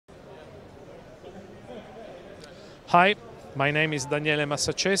Hi, my name is Daniele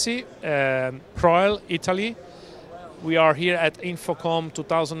Massacesi, Proel, Italy. We are here at InfoComm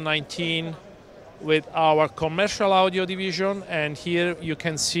 2019 with our commercial audio division, and here you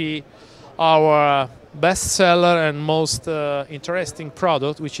can see our bestseller and most interesting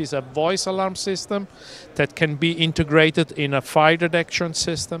product, which is a voice alarm system that can be integrated in a fire detection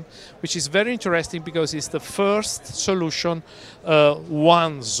system, which is very interesting because it's the first solution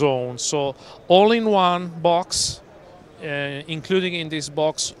one zone, so all in one box. Including in this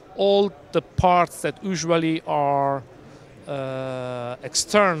box all the parts that usually are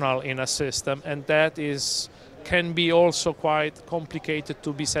external in a system, and that can be also quite complicated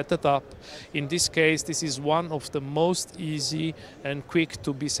to be set up. In this case, this is one of the most easy and quick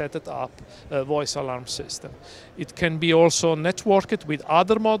to be set up voice alarm system. It can be also networked with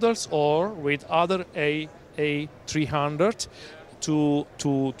other models or with other AE300 to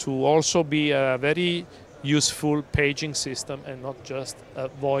also be a very useful paging system and not just a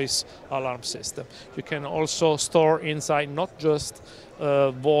voice alarm system. You can also store inside not just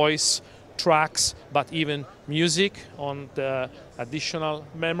voice tracks but even music on the additional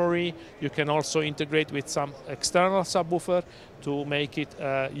memory. You can also integrate with some external subwoofer to make it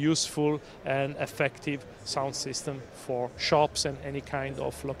a useful and effective sound system for shops and any kind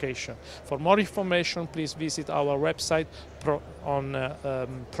of location. For more information, please visit our website on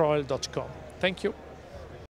proel.com. Thank you.